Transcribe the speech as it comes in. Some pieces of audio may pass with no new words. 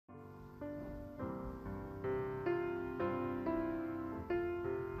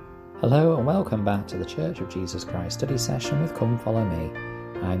Hello and welcome back to the Church of Jesus Christ study session with Come Follow Me.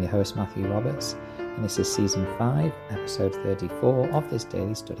 I'm your host Matthew Roberts, and this is Season 5, Episode 34 of this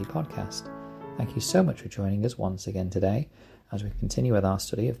daily study podcast. Thank you so much for joining us once again today as we continue with our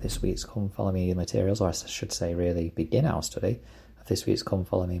study of this week's Come Follow Me materials, or I should say really begin our study of this week's Come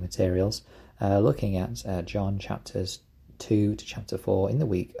Follow Me materials, looking at John chapters 2 to chapter 4 in the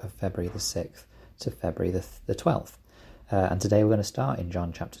week of February the 6th to February the 12th. And today we're going to start in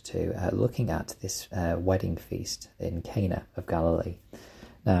John chapter 2, looking at this wedding feast in Cana of Galilee.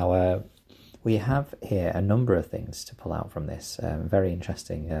 Now, we have here a number of things to pull out from this very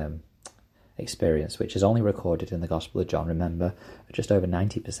interesting experience, which is only recorded in the Gospel of John. Remember, just over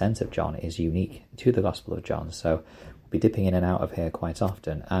 90% of John is unique to the Gospel of John, so we'll be dipping in and out of here quite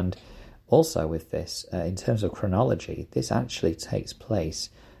often. And also with this, in terms of chronology, this actually takes place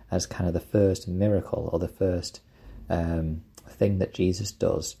as kind of the first miracle or the first thing that Jesus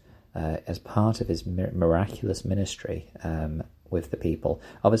does as part of his miraculous ministry with the people.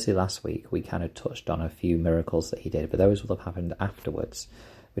 Obviously last week we kind of touched on a few miracles that he did, but those will have happened afterwards,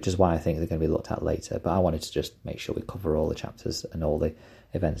 which is why I think they're going to be looked at later. But I wanted to just make sure we cover all the chapters and all the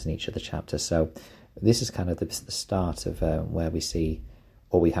events in each of the chapters. So this is kind of the start of where we see,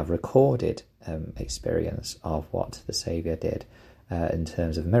 or we have recorded experience of what the Saviour did in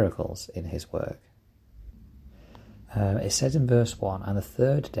terms of miracles in his work. It says in verse 1, "And the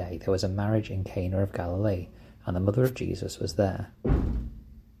third day there was a marriage in Cana of Galilee, and the mother of Jesus was there."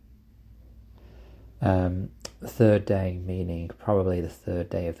 The third day meaning probably the third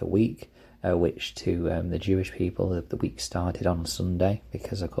day of the week, which to the Jewish people, the week started on Sunday,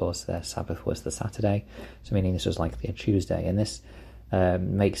 because of course their Sabbath was the Saturday, so meaning this was likely a Tuesday. And this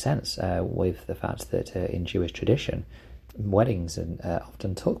makes sense with the fact that in Jewish tradition, weddings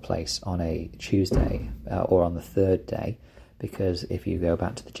often took place on a Tuesday or on the third day, because if you go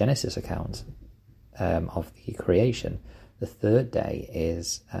back to the Genesis account of the creation, the third day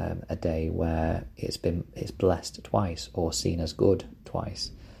is a day where it's blessed twice or seen as good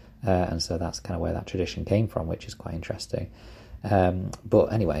twice, and so that's kind of where that tradition came from, which is quite interesting.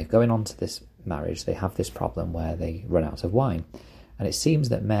 But anyway, going on to this marriage, they have this problem where they run out of wine, and it seems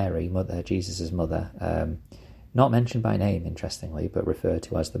that Mary, Jesus' mother, not mentioned by name, interestingly, but referred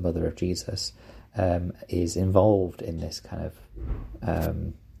to as the mother of Jesus, is involved in this kind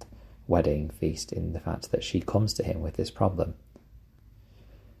of wedding feast, in the fact that she comes to him with this problem.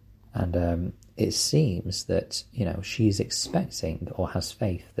 And it seems that, she's expecting or has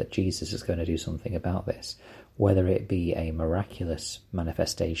faith that Jesus is going to do something about this, whether it be a miraculous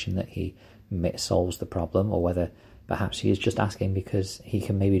manifestation that he solves the problem, or whether perhaps he is just asking because he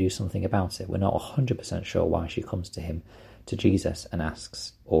can maybe do something about it. We're not 100% sure why she comes to Jesus, and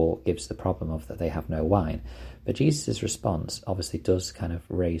asks or gives the problem of that they have no wine. But Jesus' response obviously does kind of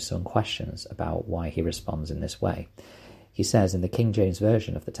raise some questions about why he responds in this way. He says in the King James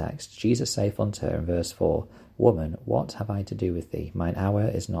Version of the text, "Jesus saith unto her in verse 4, Woman, what have I to do with thee? Mine hour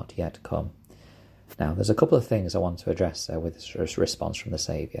is not yet come." Now, there's a couple of things I want to address with this response from the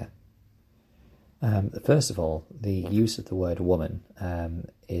Saviour. First of all, the use of the word woman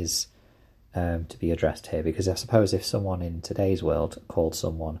is to be addressed here, because I suppose if someone in today's world called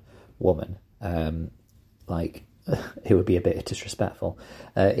someone woman, it would be a bit disrespectful.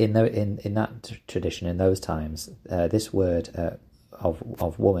 In that tradition, in those times, this word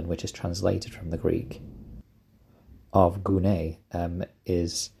of woman, which is translated from the Greek of gune,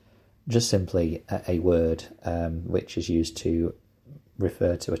 is just simply a word which is used to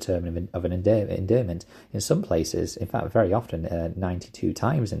refer to a term of an endearment. In some places, in fact very often, 92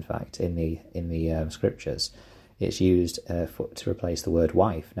 times in fact in the scriptures, it's used to replace the word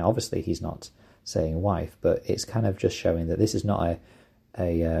wife. Now obviously he's not saying wife, but it's kind of just showing that this is not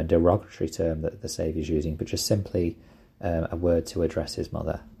a derogatory term that the Saviour's using, but just simply a word to address his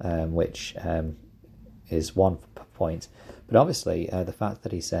mother, which is one point. But obviously the fact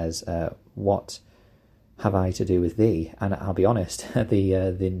that he says, "What have I to do with thee?" And I'll be honest,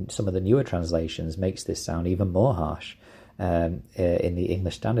 some of the newer translations makes this sound even more harsh. In the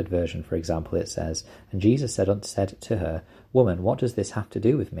English Standard Version, for example, it says, "And Jesus said to her, Woman, what does this have to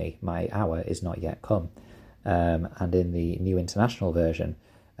do with me? My hour is not yet come." And in the New International Version,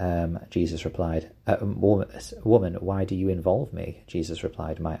 Jesus replied, "Woman, why do you involve me?" Jesus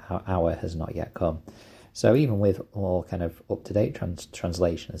replied, "My hour has not yet come." So even with more kind of up-to-date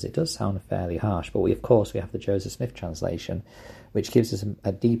translations, it does sound fairly harsh. But we have the Joseph Smith translation, which gives us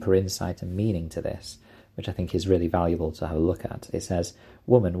a deeper insight and meaning to this, which I think is really valuable to have a look at. It says,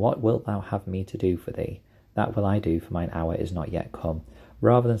 "Woman, what wilt thou have me to do for thee? That will I do, for mine hour is not yet come."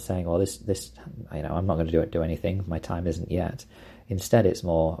 Rather than saying, "Well, this, I'm not going to do anything. My time isn't yet." Instead, it's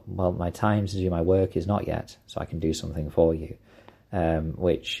more, well, my time to do my work is not yet, so I can do something for you,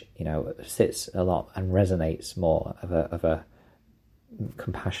 which, sits a lot and resonates more of a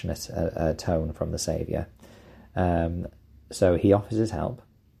compassionate tone from the Saviour. So he offers his help,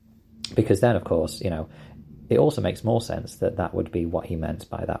 because then, of course, it also makes more sense that would be what he meant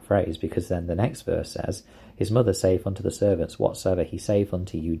by that phrase, because then the next verse says, his mother saith unto the servants, whatsoever he saith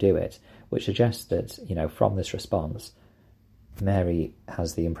unto you, do it, which suggests that, from this response, Mary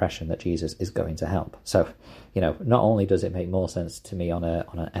has the impression that Jesus is going to help. So, not only does it make more sense to me on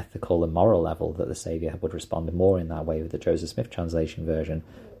an ethical and moral level that the Saviour would respond more in that way with the Joseph Smith translation version,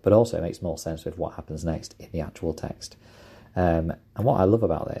 but also it makes more sense with what happens next in the actual text. And what I love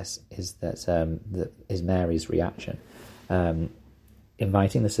about this is that is Mary's reaction,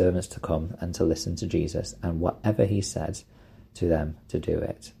 inviting the servants to come and to listen to Jesus, and whatever he said to them to do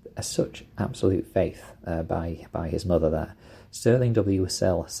it. Such absolute faith by his mother there. Sterling W.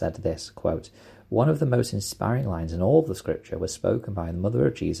 Sill said this, quote, one of the most inspiring lines in all of the scripture was spoken by the mother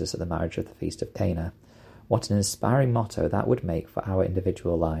of Jesus at the marriage of the Feast of Cana. What an inspiring motto that would make for our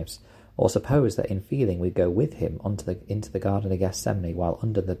individual lives. Or suppose that in feeling we go with him into the Garden of Gethsemane, while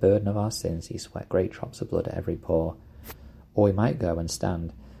under the burden of our sins he sweat great drops of blood at every pore. Or we might go and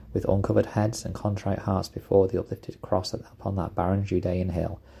stand with uncovered heads and contrite hearts before the uplifted cross upon that barren Judean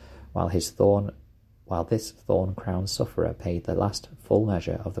hill, while this thorn-crowned sufferer paid the last full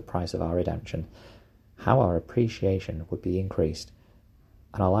measure of the price of our redemption. How our appreciation would be increased,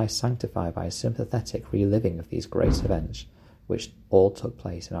 and our life sanctified by a sympathetic reliving of these great events, which all took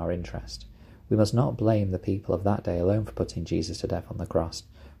place in our interest. We must not blame the people of that day alone for putting Jesus to death on the cross.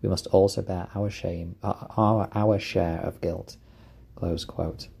 We must also bear our shame, our share of guilt. Close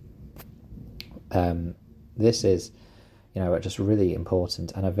quote. This is, just really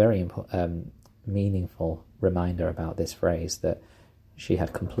important and a very meaningful reminder about this phrase, that she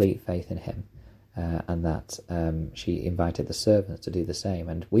had complete faith in him, and that she invited the servants to do the same.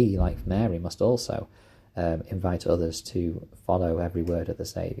 And we, like Mary, must also invite others to follow every word of the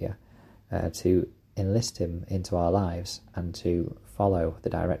Saviour, to enlist him into our lives and to follow the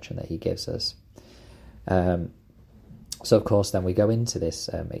direction that he gives us. So, of course, then we go into this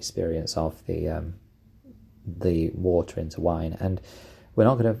experience of the water into wine, and we're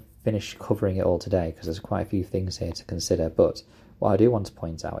not going to finish covering it all today because there's quite a few things here to consider. But what I do want to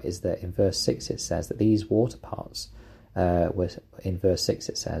point out is that in verse 6 it says that these water pots were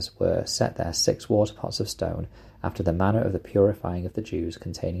set there 6 water pots of stone, after the manner of the purifying of the Jews,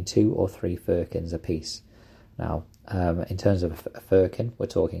 containing 2 or 3 firkins apiece. Now, in terms of a firkin, we're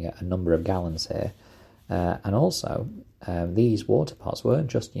talking a number of gallons here. And also, these water pots weren't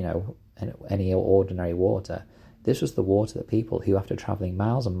just, any ordinary water. This was the water that people who, after travelling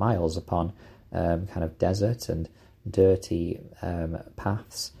miles and miles upon kind of desert and dirty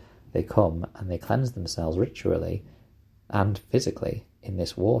paths, they come and they cleanse themselves ritually and physically in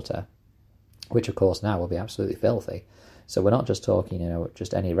this water, which of course now will be absolutely filthy. So we're not just talking,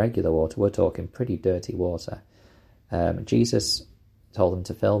 just any regular water, we're talking pretty dirty water. Jesus told them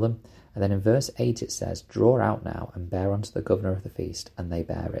to fill them, and then in verse 8 it says, draw out now and bear unto the governor of the feast, and they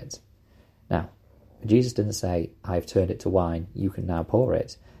bear it. Now, Jesus didn't say, I've turned it to wine, you can now pour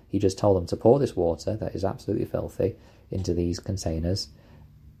it. He just told them to pour this water that is absolutely filthy into these containers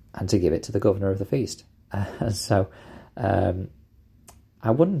and to give it to the governor of the feast. So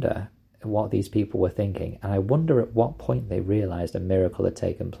I wonder what these people were thinking, and I wonder at what point they realised a miracle had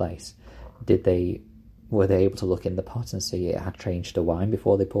taken place. Were they able to look in the pot and see it had changed to wine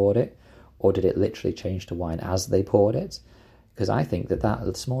before they poured it, or did it literally change to wine as they poured it? Because I think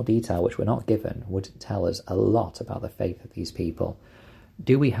that small detail, which we're not given, would tell us a lot about the faith of these people.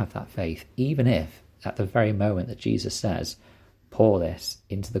 Do we have that faith, even if at the very moment that Jesus says, pour this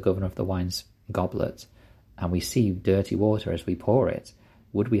into the governor of the wine's goblet, and we see dirty water as we pour it,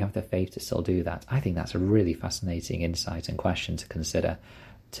 would we have the faith to still do that? I think that's a really fascinating insight and question to consider,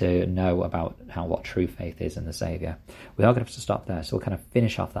 to know about what true faith is in the Saviour. We are going to have to stop there, so we'll kind of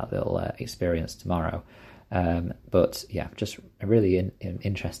finish off that little experience tomorrow. But yeah, just a really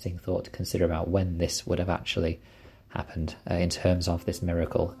interesting thought to consider about when this would have actually happened in terms of this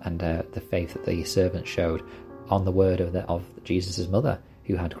miracle and the faith that the servant showed on the word of Jesus' mother,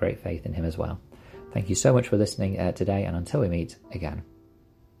 who had great faith in him as well. Thank you so much for listening today, and until we meet again.